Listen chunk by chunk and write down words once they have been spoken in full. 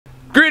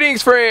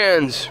Greetings,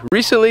 friends!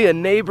 Recently a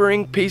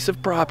neighboring piece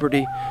of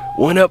property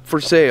went up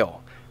for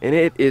sale, and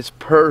it is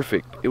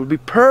perfect. It would be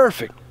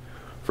perfect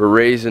for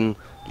raising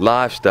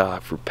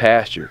livestock for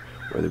pasture,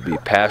 whether it be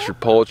pasture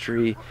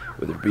poultry,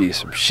 whether it be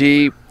some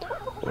sheep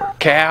or a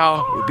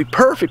cow. It would be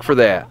perfect for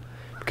that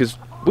because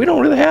we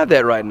don't really have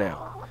that right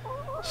now.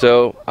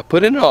 So I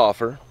put in an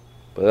offer,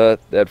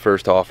 but that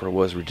first offer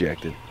was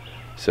rejected.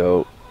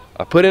 So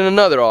I put in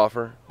another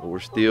offer, but we're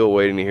still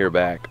waiting to hear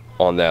back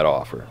on that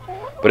offer.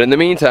 But in the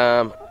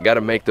meantime, got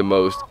to make the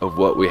most of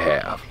what we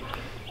have.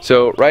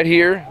 So right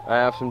here, I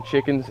have some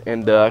chickens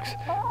and ducks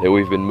that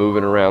we've been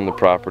moving around the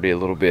property a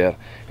little bit.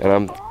 And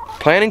I'm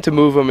planning to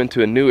move them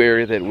into a new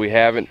area that we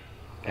haven't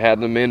had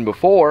them in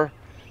before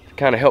to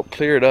kind of help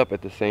clear it up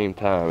at the same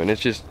time. And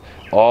it's just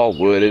all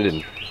wooded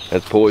and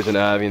has poison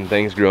ivy and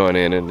things growing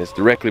in it, and it's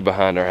directly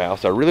behind our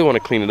house. I really want to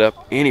clean it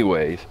up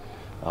anyways.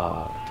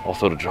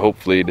 Also to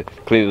hopefully to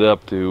clean it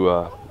up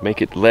to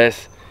make it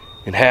less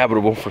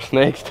inhabitable for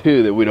snakes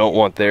too, that we don't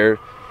want there.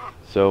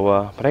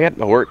 So but I got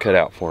my work cut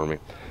out for me.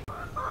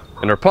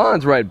 And our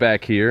pond's right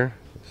back here,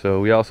 so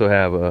we also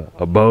have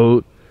a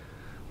boat,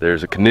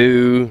 there's a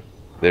canoe,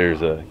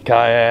 there's a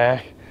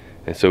kayak,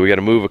 and so we got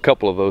to move a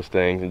couple of those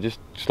things and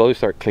just slowly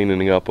start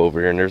cleaning up over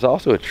here. And there's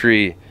also a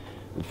tree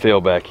that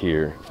fell back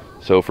here.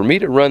 So for me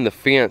to run the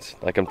fence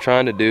like I'm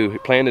plan to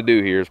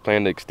do here is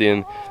plan to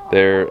extend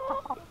their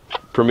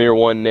Premier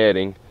 1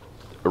 netting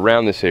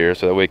around this area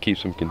so that way it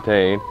keeps them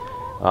contained.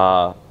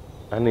 I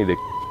need to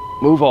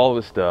move all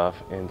this stuff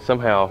and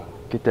somehow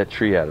get that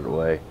tree out of the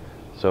way.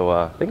 So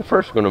I think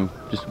first I'm going to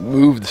just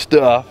move the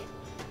stuff,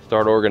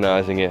 start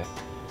organizing it,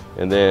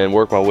 and then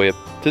work my way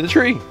up to the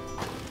tree.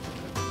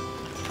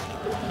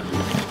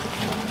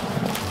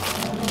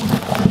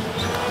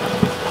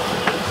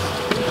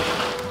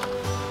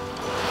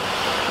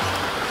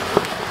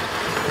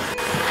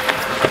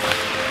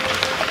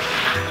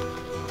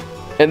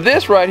 And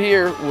this right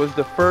here was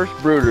the first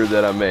brooder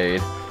that I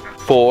made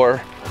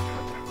for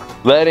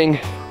letting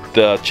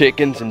the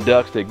chickens and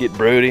ducks that get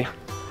broody,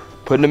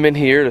 putting them in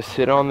here to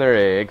sit on their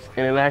eggs.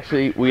 And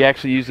we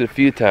actually used it a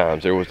few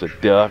times. There was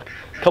a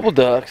couple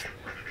ducks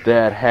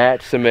that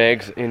hatched some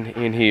eggs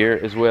in here,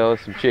 as well as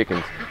some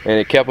chickens, and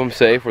it kept them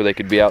safe where they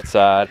could be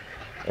outside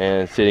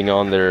and sitting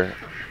on their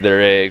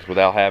eggs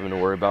without having to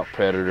worry about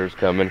predators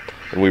coming.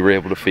 And we were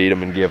able to feed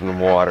them and give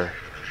them water.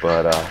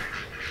 But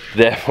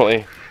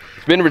definitely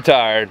it's been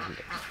retired.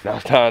 Now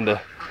it's time to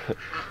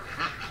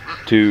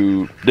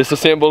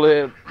disassemble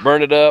it,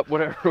 burn it up,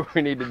 whatever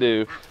we need to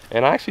do.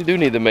 And I actually do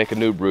need to make a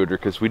new brooder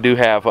because we do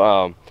have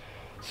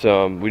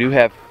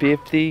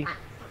 50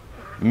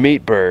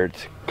 meat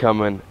birds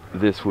coming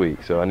this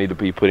week. So I need to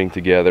be putting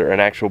together an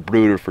actual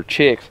brooder for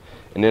chicks.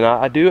 And then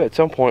I do at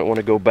some point want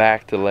to go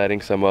back to letting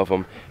some of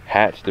them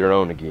hatch their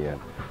own again.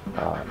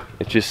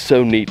 It's just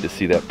so neat to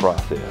see that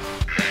process.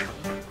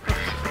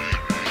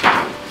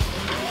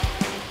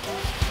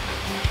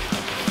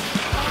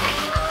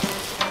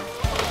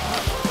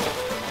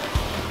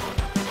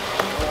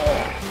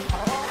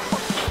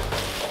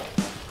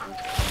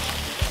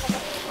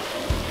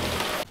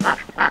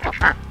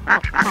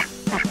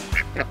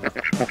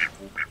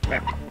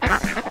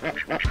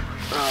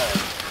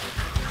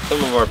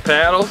 Some of our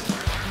paddles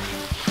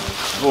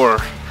for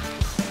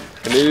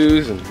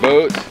canoes and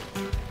boats,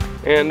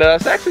 and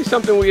it's actually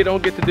something we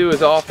don't get to do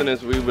as often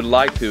as we would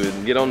like to,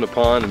 and get on the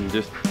pond and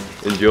just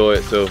enjoy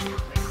it. So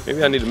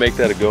maybe I need to make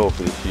that a goal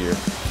for this year.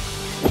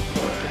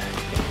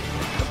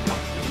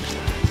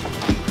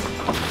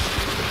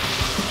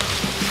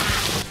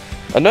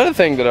 Another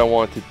thing that I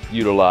want to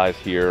utilize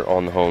here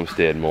on the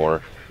homestead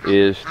more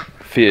is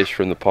fish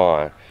from the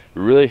pond.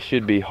 We really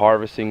should be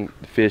harvesting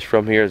fish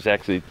from here. There's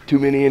actually too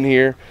many in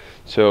here.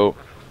 So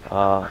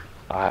well,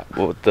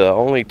 the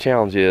only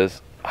challenge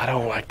is I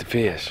don't like to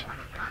fish.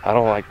 I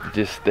don't like to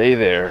just stay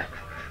there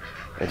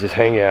and just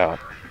hang out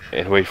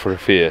and wait for the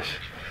fish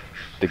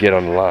to get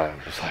on the line.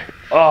 It's like,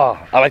 oh,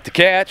 I like to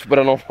catch, but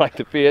I don't like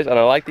to fish, and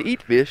I like to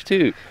eat fish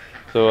too.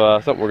 So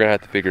something we're gonna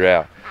have to figure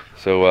out.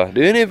 So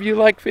do any of you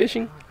like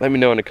fishing? Let me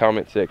know in the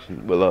comment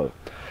section below.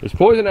 There's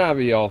poison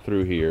ivy all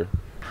through here,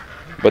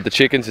 but the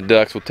chickens and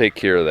ducks will take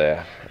care of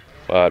that.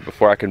 But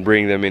before I can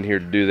bring them in here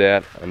to do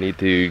that, I need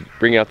to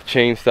bring out the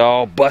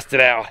chainsaw, bust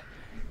it out,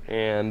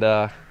 and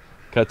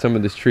cut some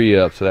of this tree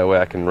up so that way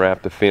I can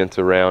wrap the fence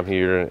around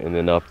here and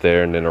then up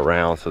there and then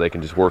around, so they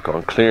can just work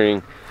on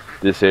clearing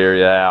this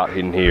area out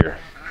in here.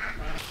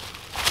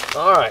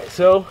 All right,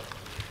 so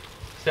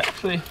it's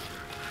actually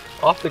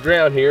off the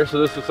ground here, so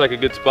this looks like a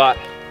good spot.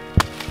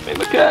 Make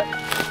my cut.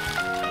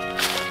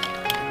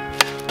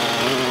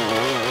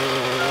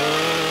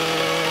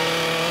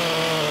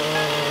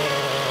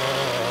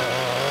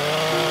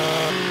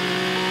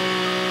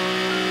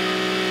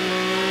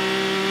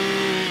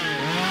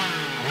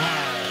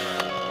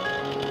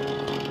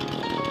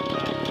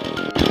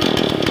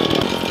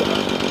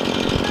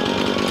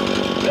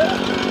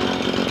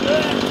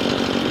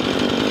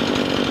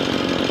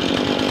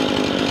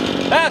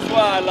 That's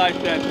why I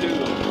like that too.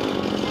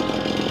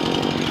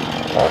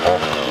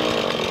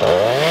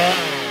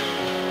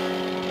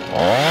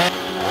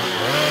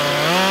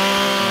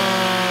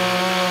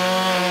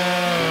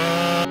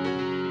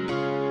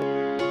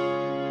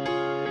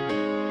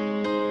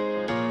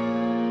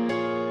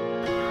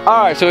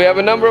 Alright, so we have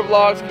a number of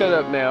logs cut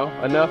up now,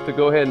 enough to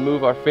go ahead and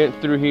move our fence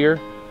through here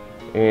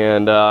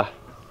and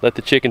let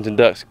the chickens and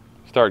ducks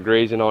start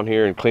grazing on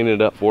here and cleaning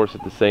it up for us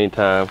at the same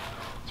time.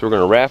 So we're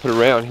going to wrap it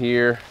around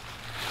here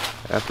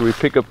after we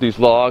pick up these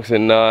logs,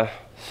 and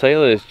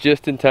Selah is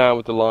just in time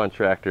with the lawn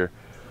tractor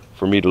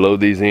for me to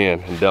load these in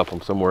and dump them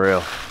somewhere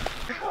else.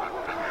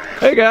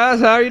 Hey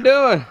guys, how are you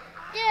doing?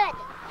 Good.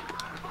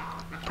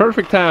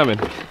 Perfect timing.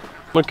 I'm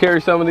going to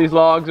carry some of these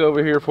logs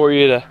over here for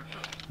you to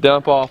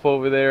dump off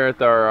over there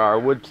at our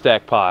wood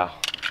stack pile.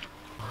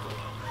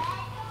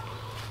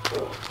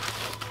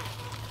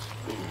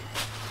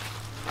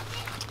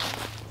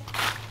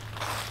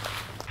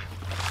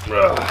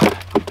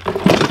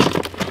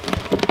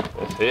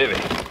 That's heavy.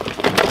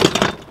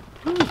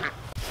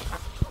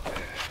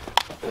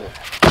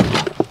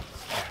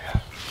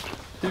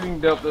 See if you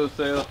can dump those,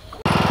 Selah.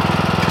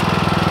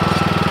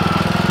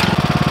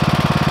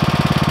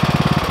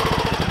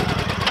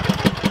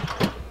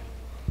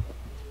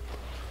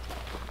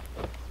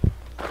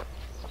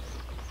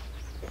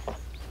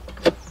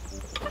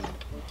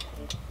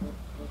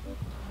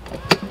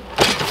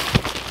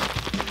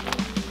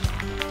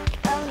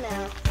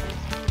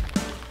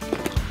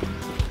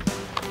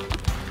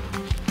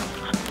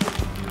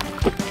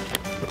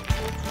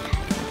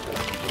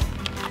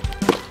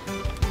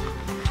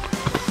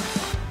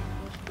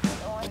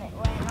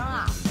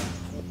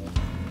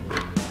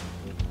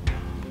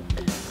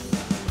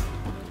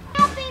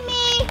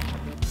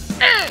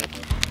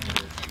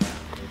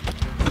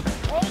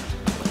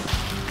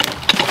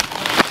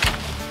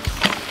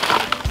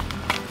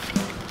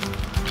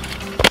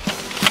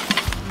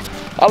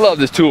 I love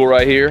this tool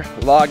right here.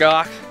 Log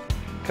ox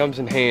comes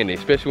in handy,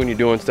 especially when you're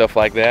doing stuff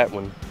like that,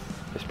 when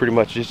it's pretty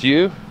much just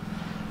you.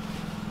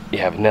 You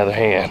have another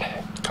hand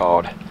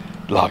called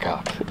log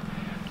ox.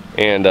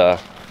 And I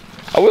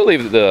will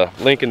leave the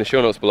link in the show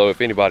notes below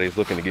if anybody's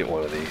looking to get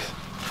one of these.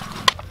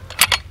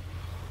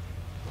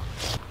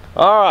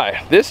 All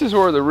right, this is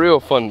where the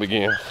real fun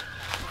begins.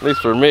 At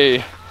least for me,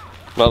 I'm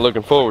not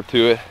looking forward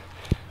to it.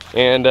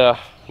 And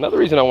another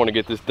reason I want to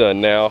get this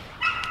done now,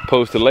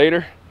 opposed to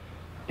later,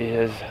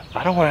 is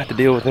I don't want to have to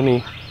deal with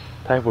any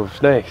type of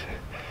snakes.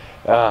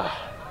 I'm a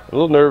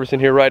little nervous in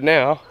here right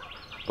now,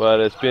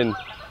 but it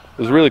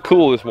was really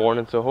cool this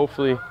morning, so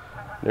hopefully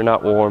they're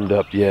not warmed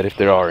up yet if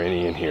there are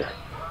any in here.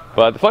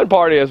 But the fun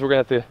part is we're gonna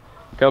have to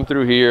come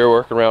through here,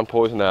 work around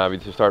poison ivy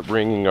to start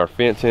bringing our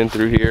fence in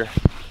through here.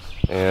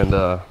 And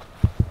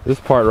this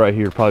part right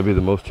here will probably be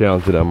the most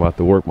challenge that I'm gonna have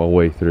to work my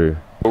way through.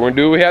 But we're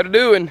gonna do what we have to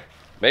do and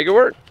make it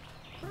work.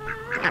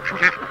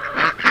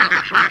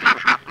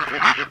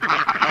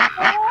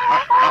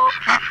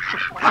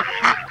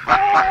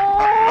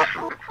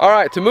 All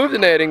right, to move the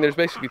netting, there's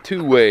basically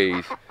two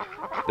ways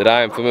that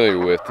I am familiar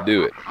with to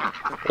do it.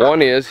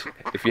 One is,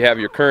 if you have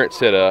your current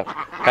setup,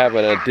 have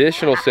an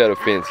additional set of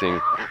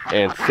fencing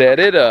and set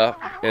it up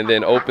and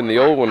then open the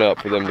old one up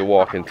for them to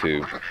walk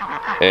into.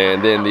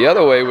 And then the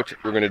other way, which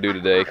we're gonna do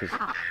today, because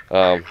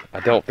I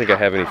don't think I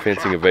have any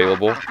fencing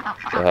available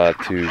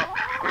to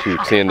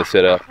extend the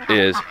setup,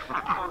 is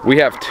we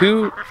have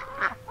two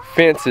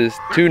fences,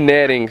 two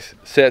nettings,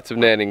 sets of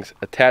nettings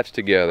attached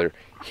together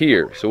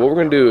here. So what we're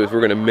going to do is we're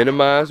going to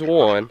minimize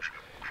one,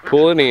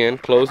 pull it in,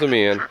 close them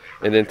in,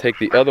 and then take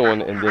the other one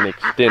and then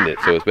extend it.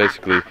 So it's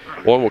basically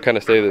one will kind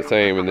of stay the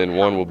same and then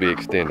one will be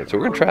extended. So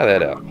we're going to try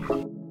that out.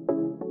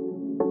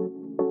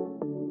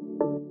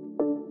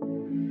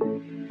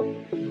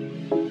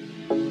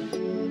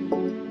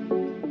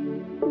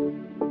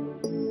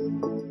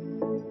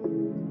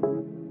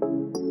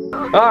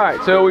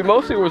 Alright, so we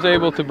mostly was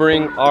able to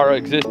bring our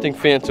existing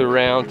fence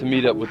around to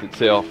meet up with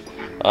itself,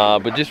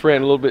 but just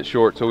ran a little bit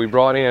short, so we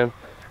brought in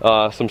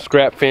some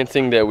scrap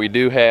fencing that we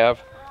do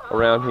have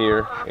around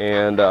here,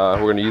 and we're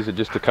going to use it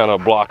just to kind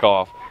of block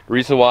off. The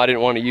reason why I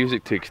didn't want to use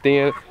it to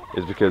extend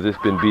is because it's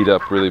been beat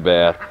up really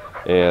bad,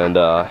 and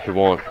it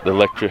won't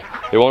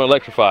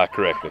electrify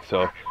correctly.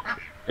 So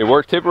it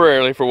worked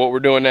temporarily for what we're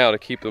doing now to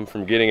keep them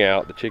from getting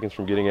out, the chickens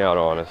from getting out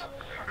on us.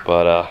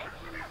 But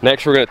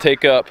next we're going to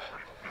take up,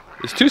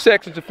 there's two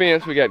sections of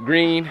fence. We got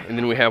green and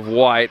then we have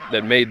white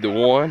that made the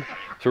one.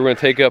 So we're going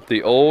to take up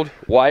the old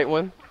white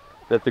one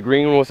that the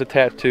green one was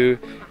attached to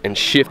and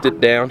shift it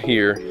down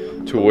here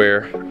to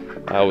where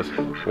I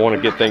want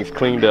to get things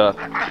cleaned up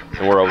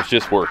and where I was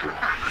just working.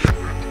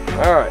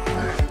 All right,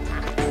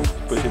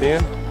 push it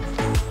in.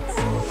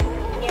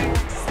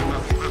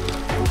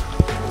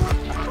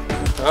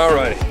 All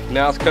righty,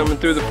 now it's coming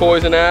through the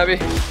poison ivy.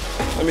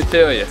 Let me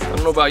tell you, I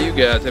don't know about you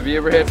guys, have you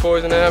ever had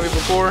poison ivy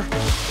before?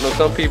 I know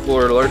some people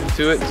are allergic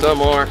to it, and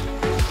some are.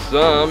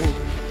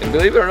 And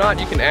believe it or not,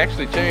 you can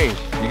actually change.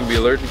 You can be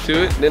allergic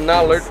to it, and then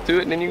not allergic to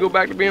it, and then you go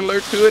back to being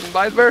allergic to it, and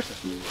vice versa.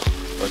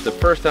 But the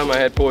first time I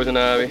had poison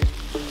ivy,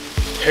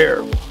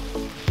 terrible.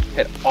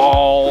 Had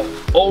all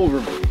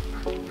over me.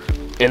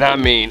 And I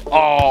mean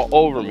all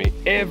over me,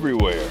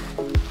 everywhere.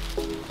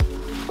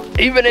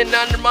 Even in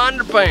under my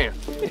underpants.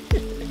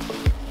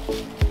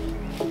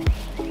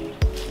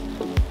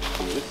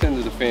 This end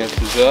of the fence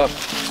is up.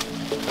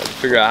 I have to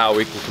figure out how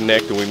we can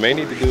connect, and we may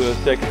need to do a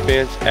second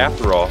fence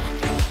after all.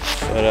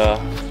 But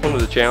it's one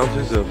of the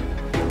challenges of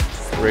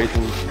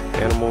raising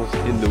animals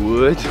in the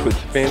woods with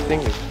fencing,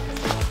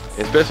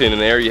 especially in an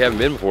area you haven't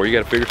been before. You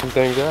got to figure some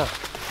things out.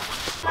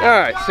 All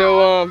right,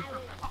 so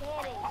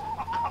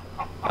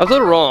I was a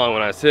little wrong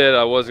when I said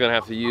I was gonna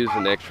have to use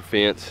an extra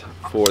fence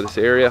for this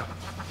area.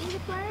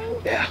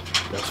 Yeah,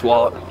 I'll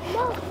swallow it.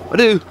 I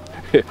do.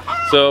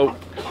 So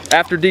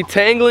after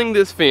detangling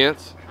this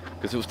fence,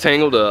 because it was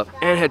tangled up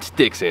and had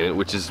sticks in it,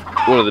 which is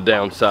one of the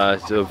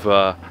downsides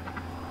of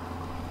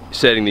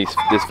setting this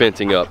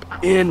fencing up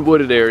in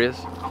wooded areas,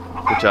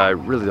 which I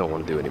really don't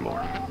want to do anymore.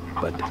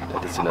 But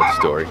that's another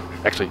story.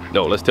 Actually,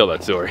 no, let's tell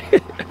that story.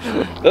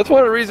 That's one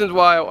of the reasons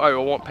why I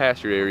want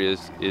pasture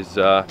areas, is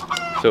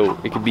so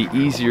it can be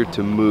easier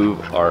to move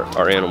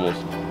our animals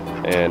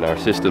and our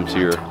systems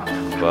here.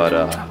 But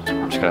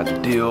I'm just gonna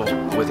have to deal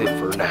with it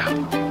for now.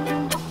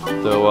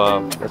 So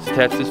let's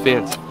attach this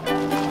fence.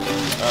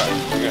 Alright,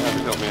 you're gonna have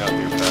to help me out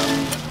here, pal.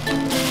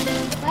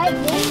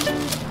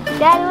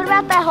 Daddy, what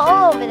about that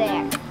hole over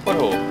there? What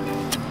hole?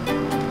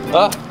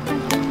 Ah,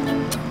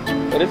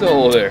 that is a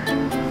hole there.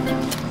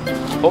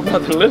 Hope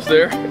nothing lives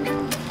there.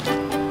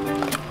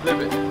 Flip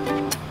it.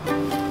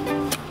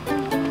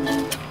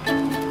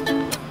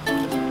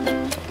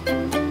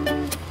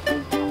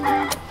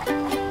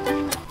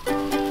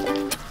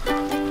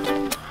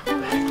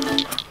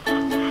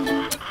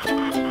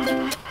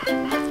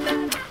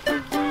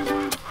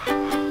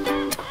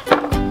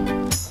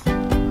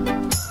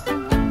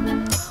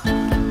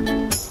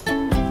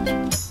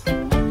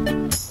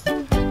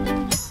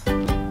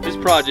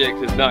 Project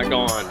has not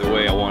gone the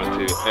way I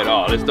wanted to at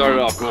all. It started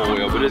off going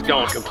well, but it's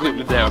gone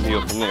completely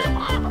downhill from there.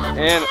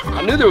 And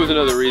I knew there was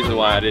another reason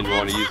why I didn't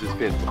want to use this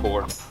fence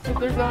before. But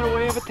there's not a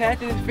way of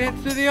attaching this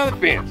fence to the other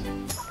fence.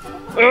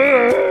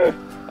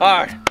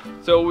 Alright,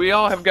 so we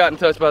all have gotten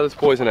touched by this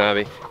poison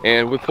ivy.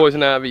 And with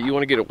poison ivy, you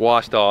want to get it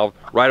washed off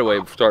right away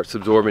before it starts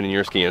absorbing in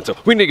your skin. So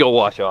we need to go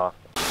wash off.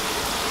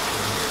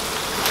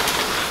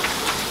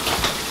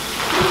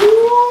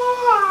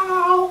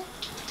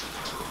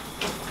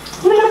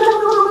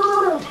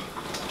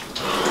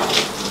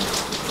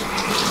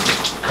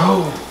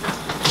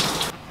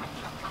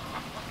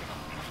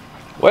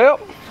 Well,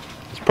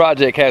 this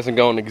project hasn't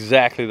gone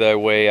exactly the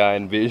way I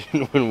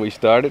envisioned when we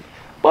started,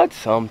 but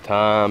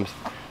sometimes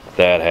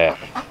that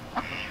happens.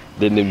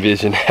 Didn't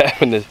envision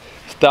having to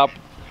stop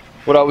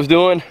what I was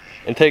doing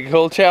and take a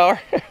cold shower,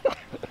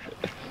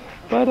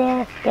 but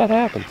that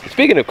happens.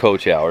 Speaking of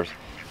cold showers,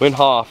 Wim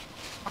Hof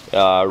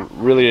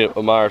really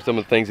admire some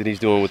of the things that he's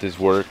doing with his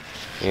work,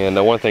 and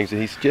one of the things that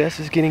he suggests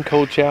is getting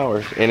cold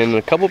showers. And in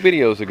a couple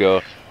videos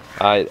ago,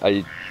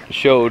 I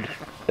showed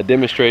a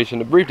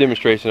brief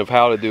demonstration of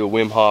how to do a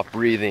Wim Hof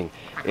breathing,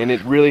 and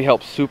it really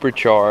helps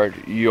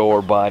supercharge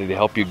your body to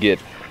help you get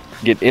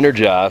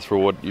energized for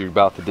what you're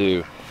about to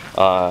do.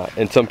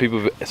 And some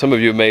of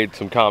you have made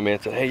some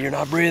comments that, hey, you're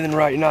not breathing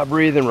right, you're not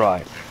breathing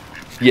right.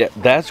 Yeah,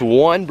 that's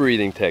one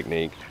breathing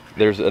technique.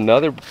 There's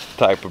another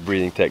type of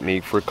breathing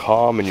technique for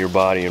calming your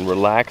body and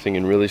relaxing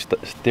and really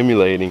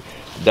stimulating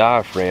the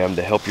diaphragm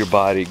to help your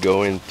body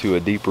go into a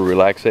deeper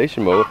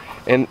relaxation mode.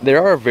 And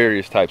there are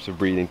various types of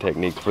breathing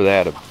techniques for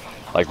that.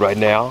 Like right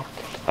now,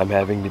 I'm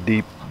having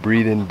the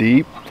breathe in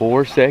deep,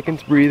 4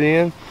 seconds, breathe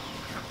in.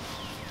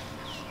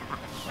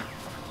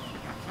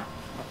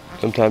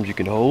 Sometimes you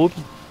can hold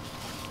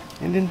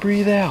and then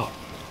breathe out.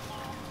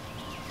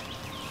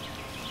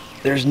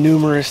 There's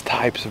numerous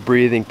types of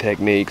breathing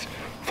techniques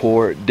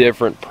for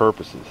different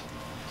purposes.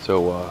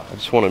 So I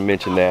just want to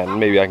mention that, and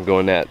maybe I can go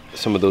into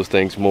some of those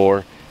things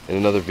more in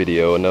another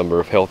video, a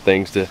number of health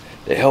things to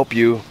help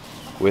you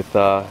with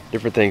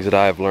different things that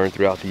I have learned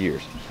throughout the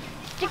years.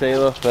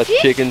 Selah,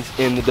 that's chickens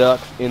in the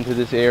ducks into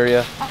this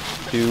area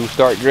to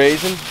start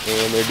grazing,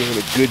 and they're doing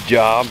a good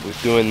job with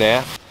doing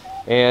that.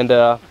 And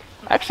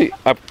actually,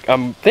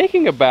 I'm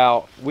thinking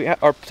about,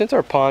 since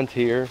our pond's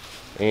here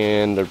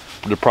and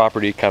the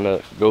property kind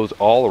of goes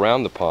all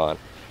around the pond,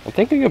 I'm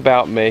thinking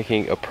about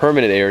making a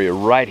permanent area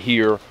right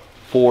here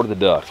for the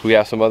ducks. We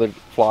have some other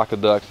flock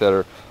of ducks that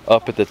are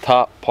up at the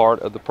top part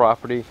of the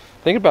property.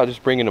 Think about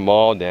just bringing them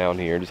all down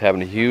here, just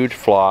having a huge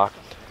flock.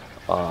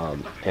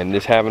 And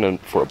just having them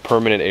for a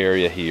permanent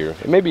area here.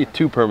 And maybe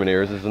 2 permanent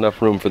areas, there's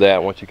enough room for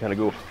that once you kind of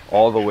go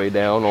all the way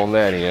down on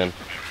that end.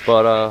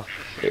 But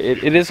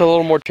it is a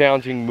little more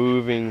challenging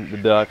moving the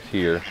ducks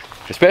here,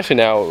 especially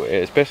now,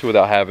 especially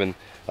without having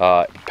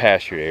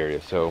pasture area.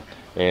 So,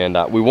 and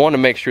we want to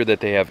make sure that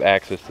they have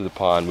access to the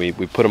pond. We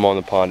put them on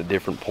the pond at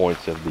different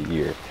points of the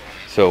year.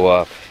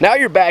 So now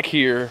you're back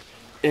here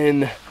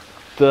in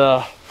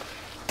the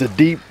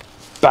deep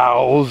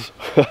bowels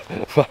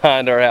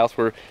behind our house,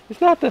 where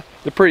it's not the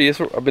prettiest.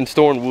 I've been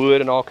storing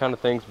wood and all kind of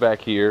things back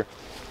here,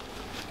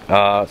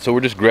 so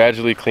we're just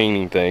gradually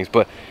cleaning things.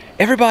 But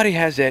everybody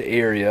has that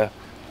area.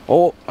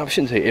 Oh, I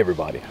shouldn't say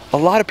everybody. A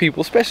lot of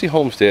people, especially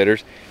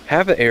homesteaders,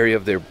 have an area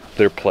of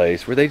their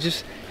place where they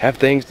just have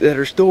things that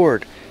are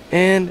stored,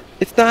 and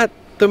it's not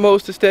the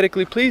most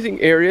aesthetically pleasing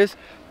areas,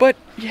 but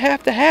you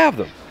have to have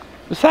them.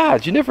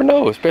 Besides, you never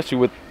know, especially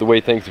with the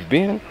way things have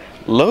been.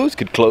 Lowe's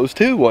could close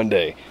too one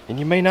day, and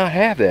you may not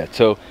have that.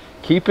 So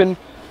keeping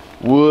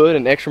wood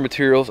and extra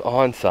materials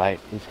on site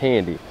is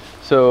handy.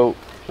 So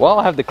while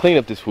I have to clean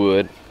up this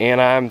wood, and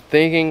I have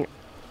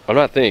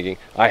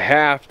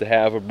to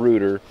have a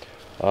brooder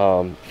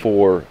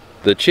for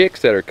the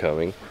chicks that are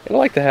coming, and I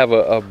like to have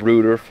a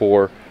brooder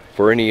for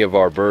any of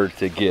our birds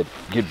that get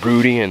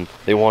broody and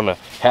they want to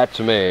hatch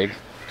some eggs.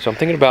 So I'm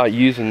thinking about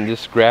using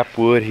this scrap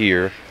wood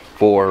here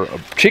for a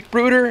chick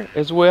brooder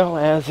as well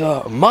as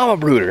a mama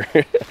brooder.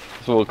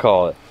 That's what we'll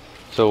call it.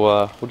 So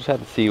we'll just have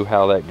to see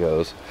how that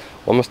goes.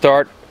 Well, I'm gonna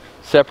start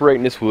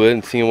separating this wood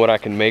and seeing what I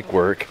can make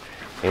work,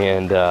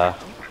 and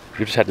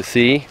you just have to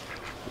see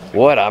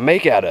what I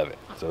make out of it.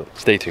 So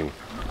stay tuned.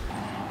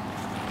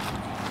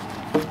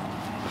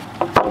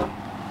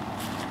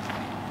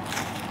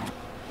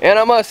 And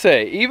I must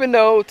say, even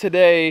though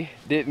today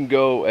didn't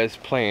go as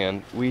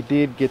planned, we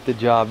did get the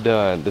job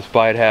done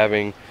despite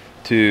having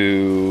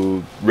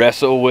to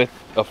wrestle with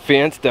a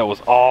fence that was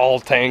all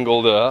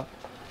tangled up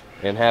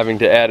and having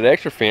to add an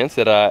extra fence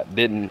that I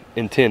didn't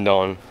intend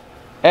on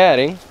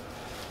adding,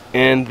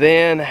 and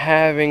then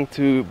having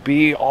to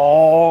be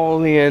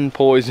all in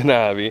poison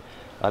ivy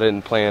I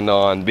didn't plan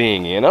on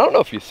being in. I don't know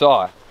if you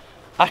saw it.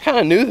 I kind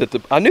of knew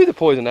that I knew the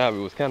poison ivy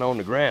was kind of on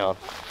the ground,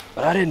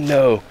 but I didn't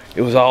know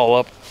it was all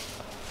up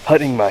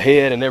hitting my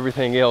head and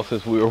everything else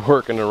as we were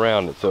working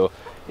around it. So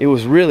it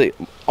was really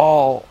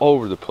all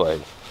over the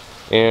place.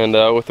 And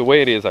with the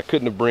way it is, I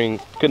couldn't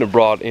have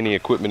brought any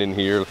equipment in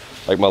here,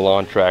 like my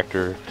lawn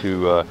tractor,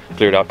 to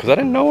clear it out, because I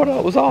didn't know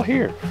it was all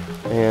here.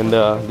 And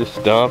just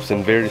stumps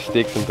and various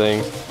sticks and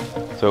things.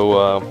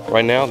 So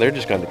right now they're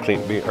just going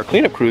to our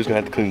cleanup crew is going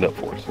to have to clean it up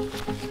for us.